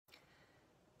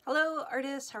Hello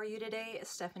artists, how are you today?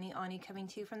 Stephanie Aune coming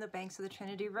to you from the banks of the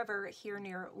Trinity River here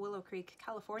near Willow Creek,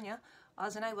 California.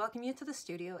 Oz and I welcome you to the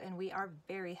studio and we are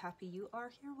very happy you are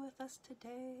here with us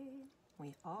today.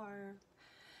 We are.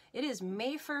 It is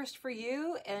May 1st for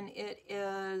you and it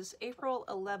is April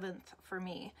 11th for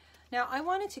me. Now I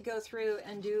wanted to go through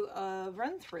and do a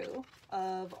run through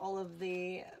of all of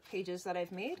the pages that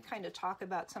I've made, kind of talk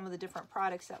about some of the different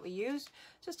products that we used,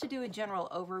 just to do a general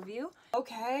overview.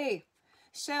 Okay.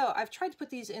 So I've tried to put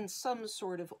these in some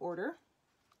sort of order.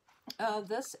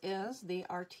 This is the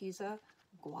Arteza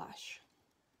gouache.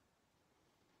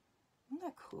 Isn't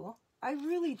that cool? I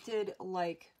really did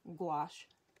like gouache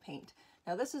paint.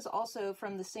 Now this is also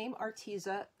from the same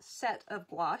Arteza set of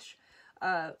gouache.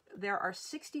 There are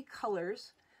 60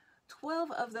 colors.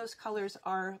 12 of those colors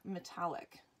are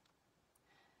metallic.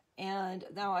 And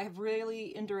now I have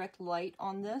really indirect light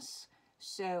on this,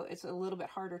 so it's a little bit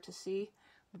harder to see.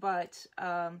 But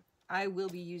I will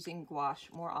be using gouache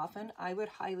more often. I would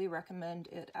highly recommend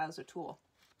it as a tool.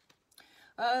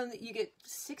 You get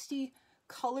 60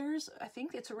 colors. I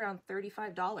think it's around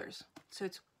 $35, so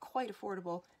it's quite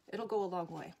affordable. It'll go a long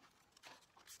way.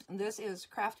 And this is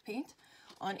craft paint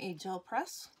on a gel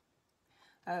press.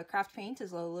 Craft paint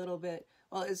is a little bit,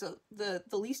 well, is the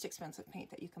least expensive paint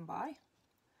that you can buy.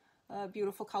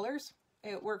 Beautiful colors.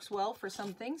 It works well for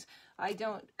some things. I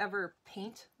don't ever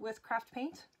paint with craft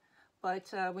paint,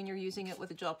 but when you're using it with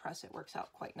a gel press, it works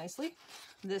out quite nicely.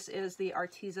 This is the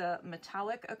Arteza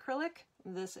metallic acrylic.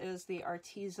 This is the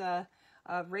Arteza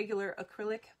regular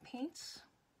acrylic paints.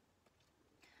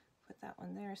 Put that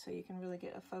one there so you can really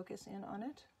get a focus in on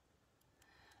it.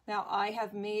 Now I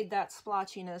have made that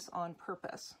splotchiness on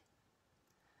purpose,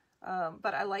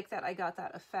 but I like that I got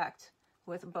that effect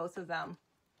with both of them.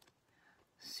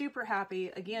 Super happy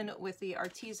again with the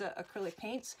Arteza acrylic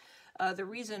paints. The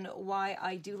reason why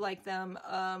I do like them,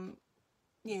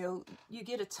 you know, you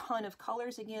get a ton of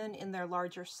colors again in their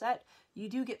larger set. You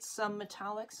do get some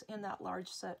metallics in that large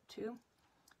set too.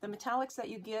 The metallics that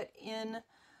you get in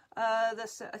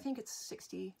this, I think it's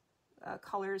 60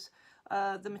 colors.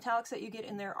 The metallics that you get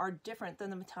in there are different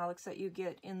than the metallics that you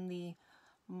get in the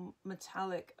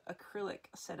metallic acrylic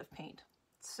set of paint.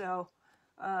 So,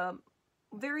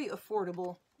 very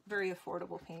affordable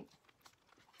paint.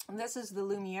 And this is the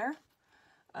Lumiere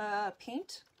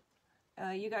paint.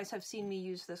 You guys have seen me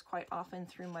use this quite often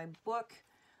through my book.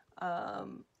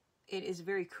 It is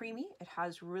very creamy. It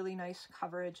has really nice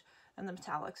coverage, and the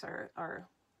metallics are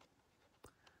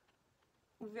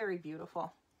very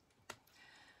beautiful.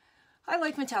 I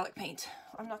like metallic paint.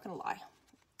 I'm not gonna lie.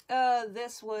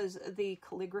 This was the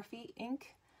calligraphy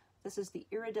ink. This is the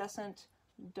iridescent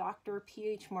Dr.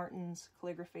 P.H. Martin's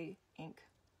calligraphy ink.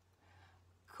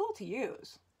 Cool to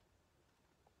use.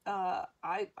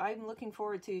 I'm looking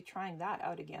forward to trying that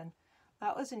out again.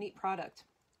 That was a neat product.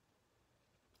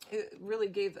 It really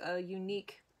gave a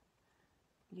unique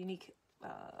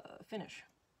finish.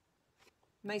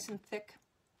 Nice and thick.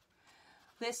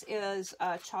 This is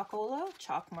Chalkola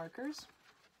chalk markers.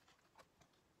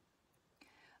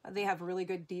 They have really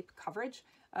good deep coverage.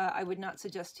 I would not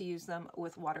suggest to use them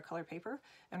with watercolor paper.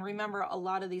 And remember, a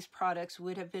lot of these products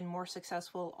would have been more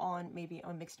successful on maybe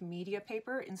a mixed media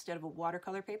paper instead of a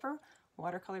watercolor paper.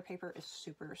 Watercolor paper is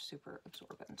super, super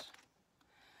absorbent.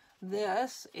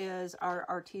 This is our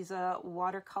Arteza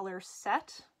watercolor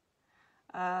set.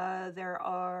 There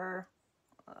are,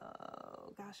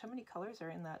 gosh, how many colors are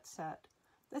in that set?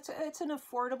 It's an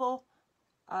affordable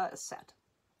set.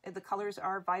 The colors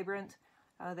are vibrant.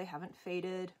 They haven't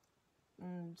faded.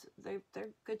 And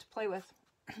they're good to play with.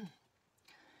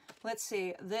 Let's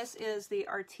see, this is the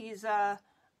Arteza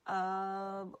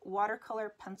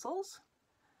watercolor pencils.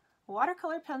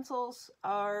 Watercolor pencils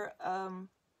are,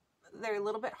 they're a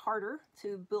little bit harder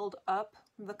to build up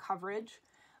the coverage.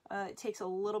 It takes a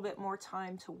little bit more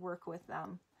time to work with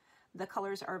them. The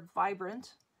colors are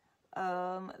vibrant.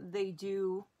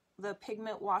 The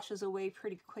pigment washes away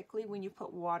pretty quickly when you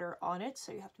put water on it,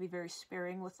 so you have to be very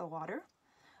sparing with the water.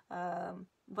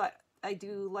 But I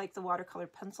do like the watercolor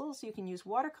pencils. You can use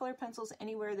watercolor pencils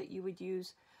anywhere that you would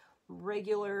use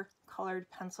regular colored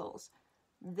pencils.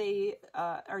 They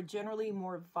are generally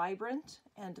more vibrant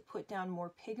and put down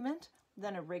more pigment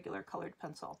than a regular colored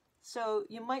pencil. So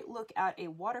you might look at a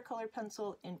watercolor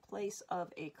pencil in place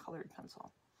of a colored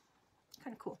pencil.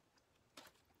 Kind of cool.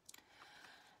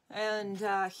 And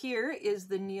here is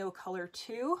the Neocolor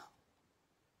 2.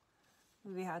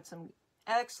 We had some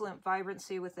excellent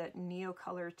vibrancy with that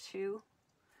Neocolor 2.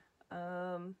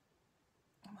 I'm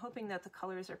hoping that the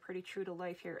colors are pretty true to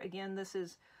life here. Again, this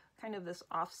is kind of this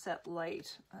offset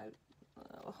light.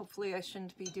 Hopefully I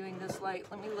shouldn't be doing this light.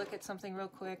 Let me look at something real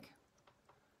quick.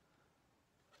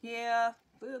 Yeah,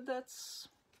 that's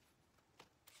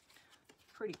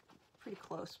pretty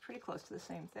close to the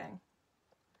same thing.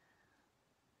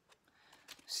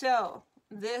 So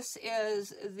this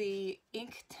is the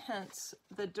Inktense,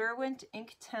 the Derwent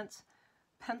Inktense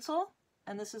pencil,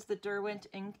 and this is the Derwent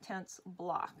Inktense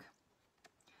block.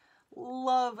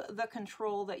 Love the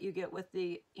control that you get with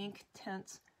the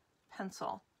Inktense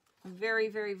pencil. Very,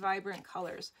 very vibrant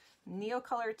colors.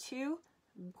 Neocolor 2,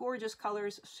 gorgeous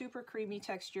colors, super creamy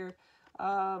texture.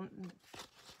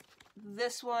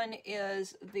 This one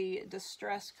is the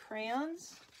Distress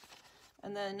crayons.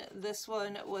 And then this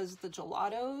one was the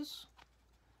Gelatos.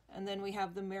 And then we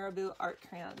have the Marabou art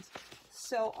crayons.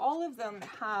 So all of them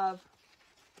have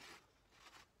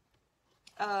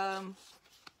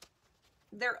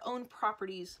their own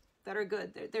properties that are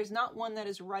good. There's not one that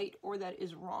is right or that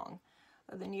is wrong.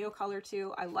 The Neocolor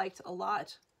 2 I liked a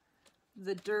lot.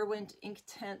 The Derwent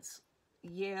Inktense,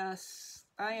 yes,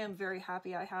 I am very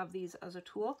happy I have these as a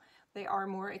tool. They are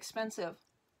more expensive.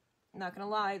 Not gonna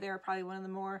lie, they're probably one of the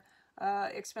more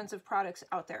expensive products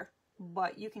out there,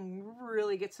 but you can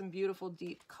really get some beautiful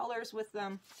deep colors with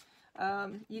them.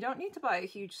 You don't need to buy a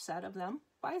huge set of them.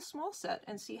 Buy a small set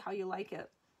and see how you like it.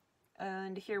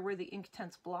 And here were the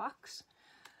Inktense blocks.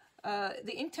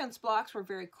 The Inktense blocks were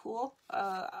very cool.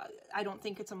 I don't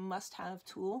think it's a must-have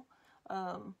tool,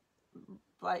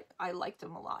 but I liked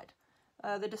them a lot.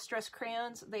 The Distress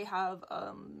crayons, they have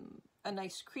a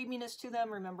nice creaminess to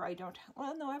them. Remember, I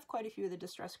have quite a few of the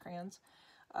Distress crayons.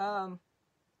 And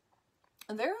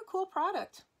they're a cool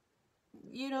product.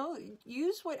 You know,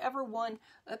 use whatever one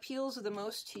appeals the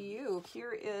most to you.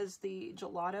 Here is the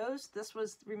Gelatos. This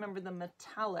was, remember, the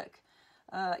metallic,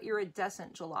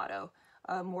 iridescent gelato,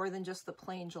 more than just the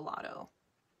plain gelato.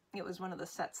 It was one of the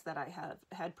sets that I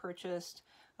had purchased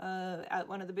at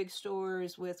one of the big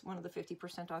stores with one of the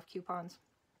 50% off coupons.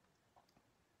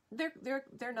 They're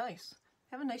nice.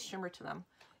 They have a nice shimmer to them,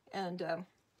 and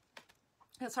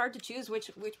it's hard to choose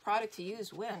which product to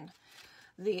use when.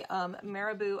 The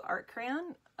Marabou art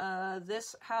crayon.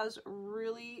 This has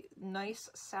really nice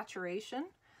saturation.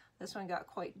 This one got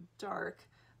quite dark,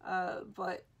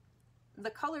 but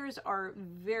the colors are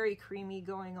very creamy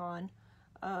going on.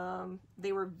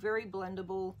 They were very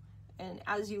blendable, and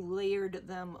as you layered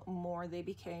them more, they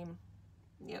became,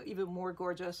 you know, even more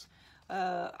gorgeous.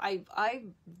 I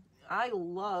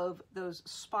love those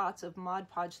spots of Mod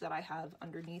Podge that I have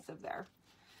underneath of there.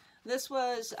 This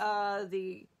was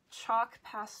the chalk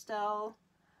pastel.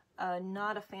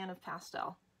 Not a fan of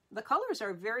pastel. The colors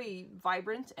are very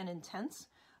vibrant and intense.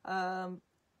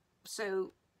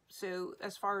 So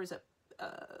as far as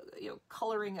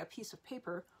coloring a piece of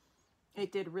paper,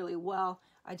 it did really well.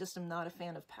 I just am not a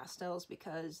fan of pastels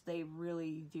because they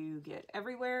really do get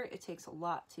everywhere. It takes a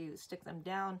lot to stick them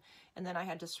down, and then I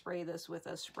had to spray this with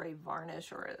a spray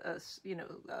varnish or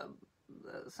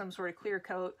some sort of clear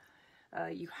coat.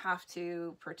 You have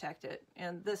to protect it,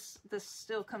 and this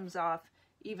still comes off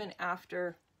even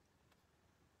after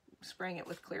spraying it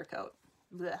with clear coat.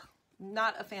 Blech.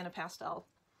 Not a fan of pastel.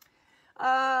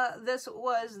 This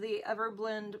was the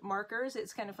Everblend markers.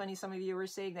 It's kind of funny, some of you were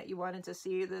saying that you wanted to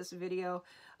see this video.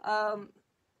 You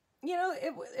know,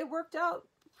 it worked out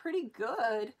pretty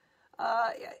good.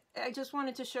 I just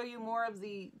wanted to show you more of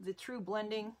the true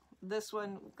blending. This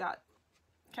one got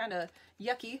kind of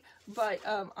yucky, but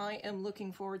I am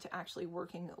looking forward to actually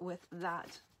working with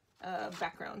that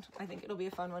background. I think it'll be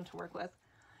a fun one to work with.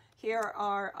 Here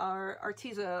are our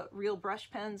Arteza Real Brush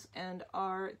Pens and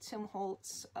our Tim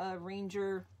Holtz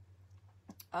Ranger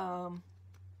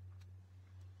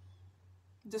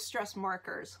Distress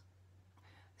markers.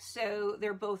 So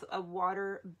they're both a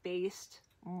water-based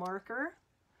marker.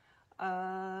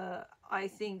 I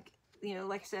think, you know,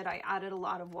 like I said, I added a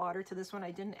lot of water to this one. I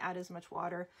didn't add as much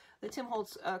water. The Tim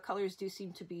Holtz colors do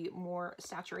seem to be more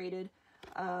saturated.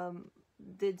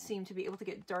 Did seem to be able to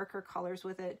get darker colors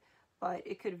with it, but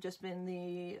it could have just been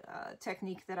the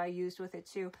technique that I used with it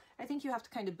too. I think you have to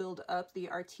kind of build up the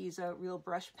Arteza Real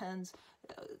Brush Pens.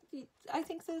 I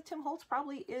think the Tim Holtz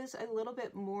probably is a little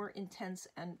bit more intense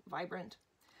and vibrant.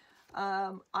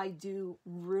 I do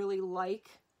really like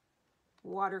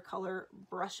watercolor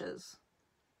brushes.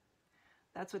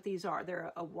 That's what these are.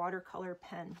 They're a watercolor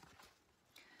pen.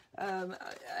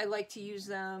 I like to use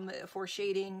them for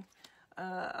shading,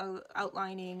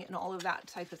 outlining, and all of that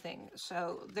type of thing.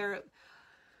 So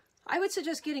I would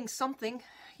suggest getting something.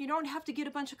 You don't have to get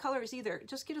a bunch of colors either.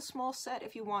 Just get a small set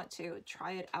if you want to.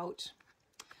 Try it out.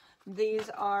 These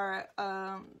are,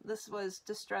 this was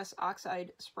Distress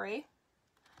Oxide Spray.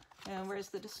 And where's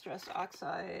the Distress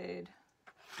Oxide?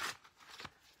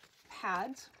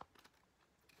 pads.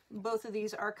 Both of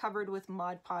these are covered with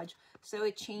Mod Podge, so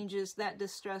it changes that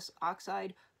Distress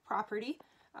Oxide property.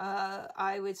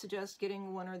 I would suggest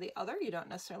getting one or the other. You don't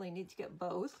necessarily need to get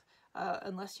both.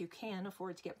 Unless you can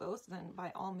afford to get both, then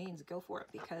by all means go for it,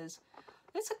 because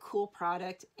it's a cool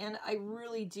product, and I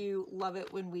really do love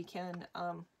it when we can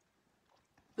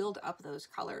build up those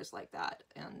colors like that.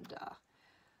 And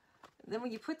then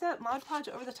when you put that Mod Podge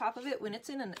over the top of it, when it's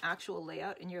in an actual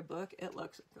layout in your book, it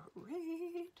looks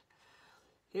great.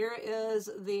 Here is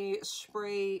the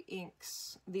spray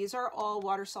inks. These are all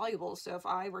water soluble, so if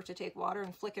I were to take water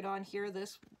and flick it on here,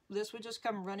 this would just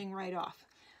come running right off.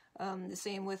 The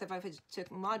same with if I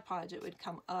took Mod Podge, it would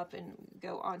come up and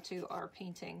go onto our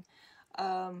painting.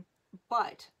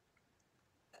 But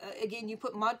again, you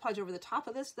put Mod Podge over the top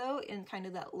of this though, in kind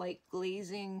of that light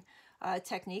glazing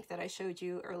technique that I showed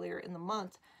you earlier in the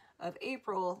month of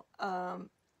April.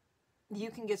 You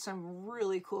can get some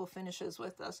really cool finishes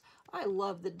with this. I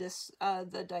love the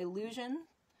Dilution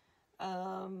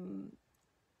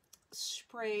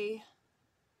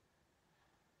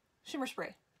Shimmer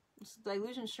Spray. It's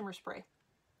Dilution Shimmer Spray.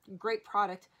 Great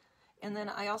product. And then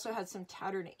I also had some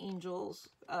Tattered Angels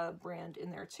brand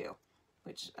in there too,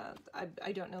 which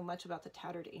I don't know much about the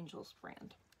Tattered Angels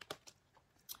brand.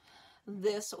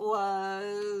 This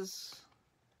was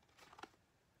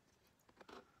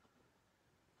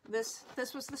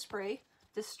the spray,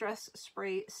 Distress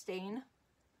Spray Stain.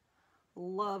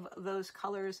 Love those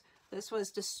colors. This was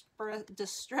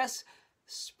Distress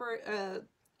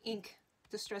Ink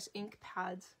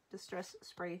Pads, Distress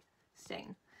Spray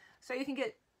Stain. So you can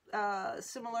get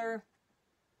similar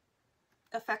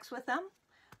effects with them.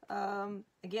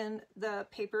 Again, the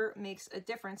paper makes a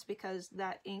difference because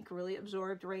that ink really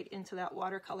absorbed right into that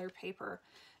watercolor paper.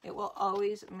 It will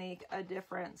always make a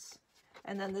difference.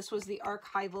 And then this was the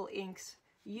archival inks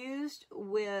used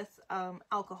with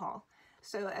alcohol.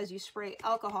 So as you spray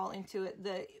alcohol into it,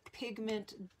 the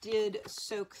pigment did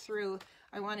soak through.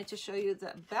 I wanted to show you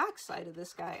the back side of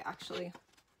this guy, actually.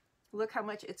 Look how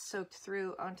much it soaked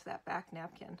through onto that back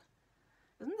napkin.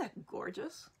 Isn't that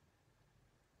gorgeous?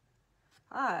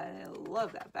 I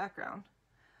love that background.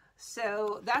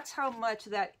 So that's how much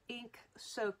that ink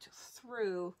soaked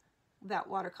through that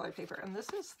watercolor paper. And this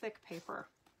is thick paper.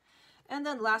 And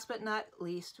then last but not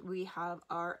least, we have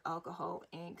our alcohol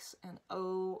inks. And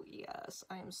oh yes,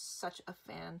 I am such a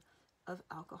fan of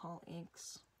alcohol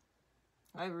inks.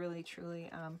 I really, truly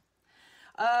am.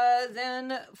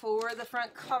 Then for the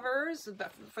front covers,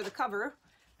 for the cover,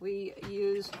 we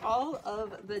used all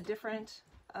of the different,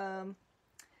 the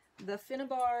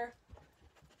Finnabar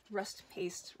Rust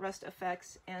Paste, Rust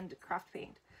Effects, and Craft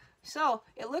Paint. So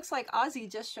it looks like Ozzy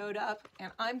just showed up,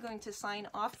 and I'm going to sign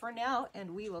off for now, and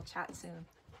we will chat soon.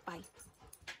 Bye.